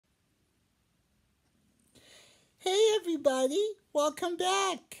Hey everybody, welcome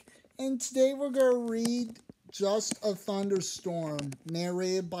back. And today we're going to read Just a Thunderstorm,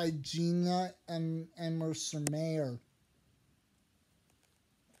 narrated by Gina and Mercer.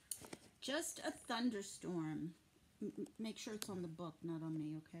 Just a Thunderstorm. Make sure it's on the book, not on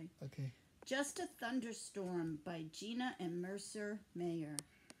me, okay? Okay. Just a Thunderstorm by Gina and Mercer Mayer.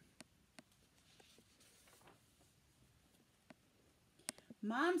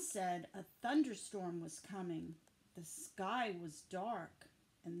 Mom said a thunderstorm was coming. The sky was dark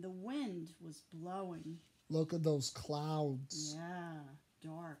and the wind was blowing. Look at those clouds. Yeah,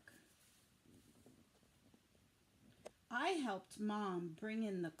 dark. I helped Mom bring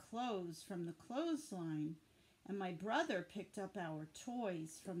in the clothes from the clothesline, and my brother picked up our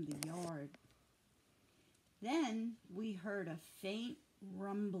toys from the yard. Then we heard a faint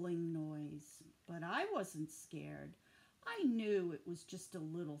rumbling noise, but I wasn't scared. I knew it was just a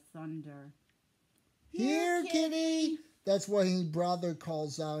little thunder. Here, kitty! That's what his brother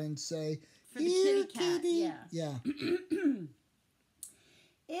calls out and say, For the kitty cat, kitty. yeah.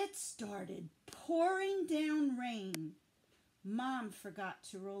 It started pouring down rain. Mom forgot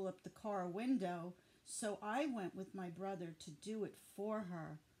to roll up the car window, so I went with my brother to do it for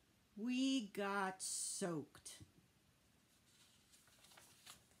her. We got soaked.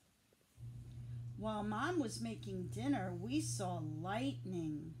 While Mom was making dinner, we saw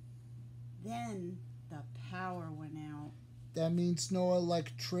lightning. Then the power went out. That means no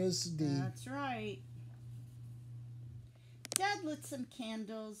electricity. That's right. Dad lit some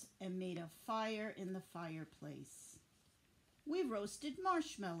candles and made a fire in the fireplace. We roasted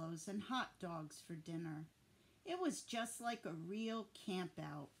marshmallows and hot dogs for dinner. It was just like a real camp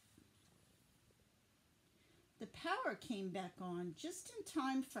out. The power came back on just in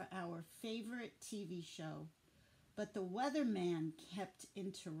time for our favorite TV show, but the weatherman kept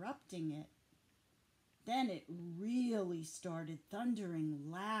interrupting it. Then it really started thundering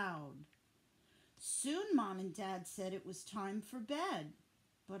loud. Soon Mom and Dad said it was time for bed,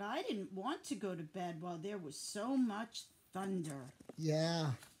 but I didn't want to go to bed while there was so much thunder.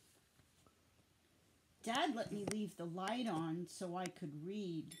 Yeah. Dad let me leave the light on so I could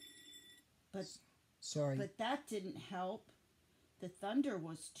read, but that didn't help. The thunder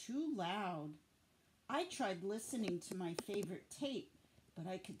was too loud. I tried listening to my favorite tape, but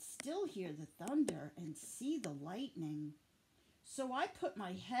I could still hear the thunder and see the lightning. So I put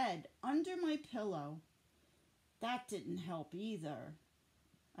my head under my pillow. That didn't help either.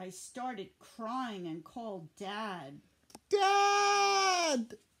 I started crying and called Dad.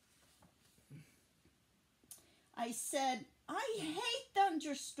 Dad! I said, I hate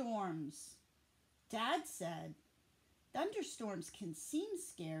thunderstorms. Dad said, thunderstorms can seem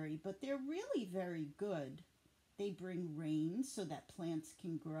scary, but they're really very good. They bring rain so that plants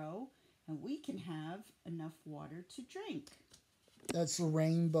can grow and we can have enough water to drink. That's a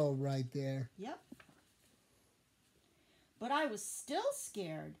rainbow right there. Yep. But I was still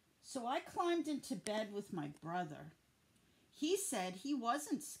scared, so I climbed into bed with my brother. He said he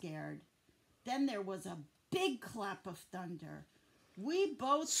wasn't scared. Then there was a big clap of thunder. We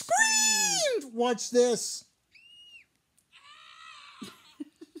both screamed. Watch this.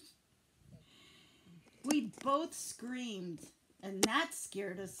 We both screamed, and that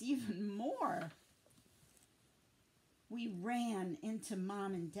scared us even more. We ran into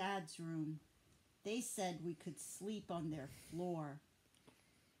Mom and Dad's room. They said we could sleep on their floor.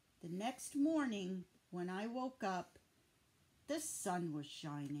 The next morning, when I woke up, the sun was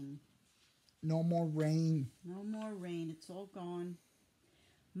shining. No more rain. No more rain. It's all gone.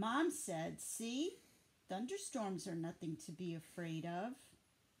 Mom said, see, thunderstorms are nothing to be afraid of.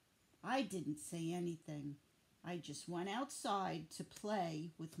 I didn't say anything. I just went outside to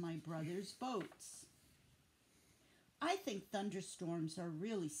play with my brother's boats. I think thunderstorms are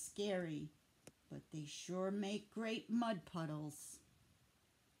really scary, but they sure make great mud puddles.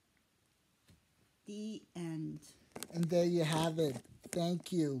 The end. And there you have it.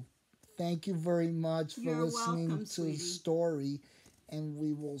 Thank you. Thank you very much for listening to the story. And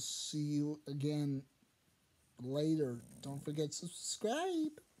we will see you again later. Don't forget to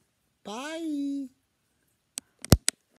subscribe. Bye.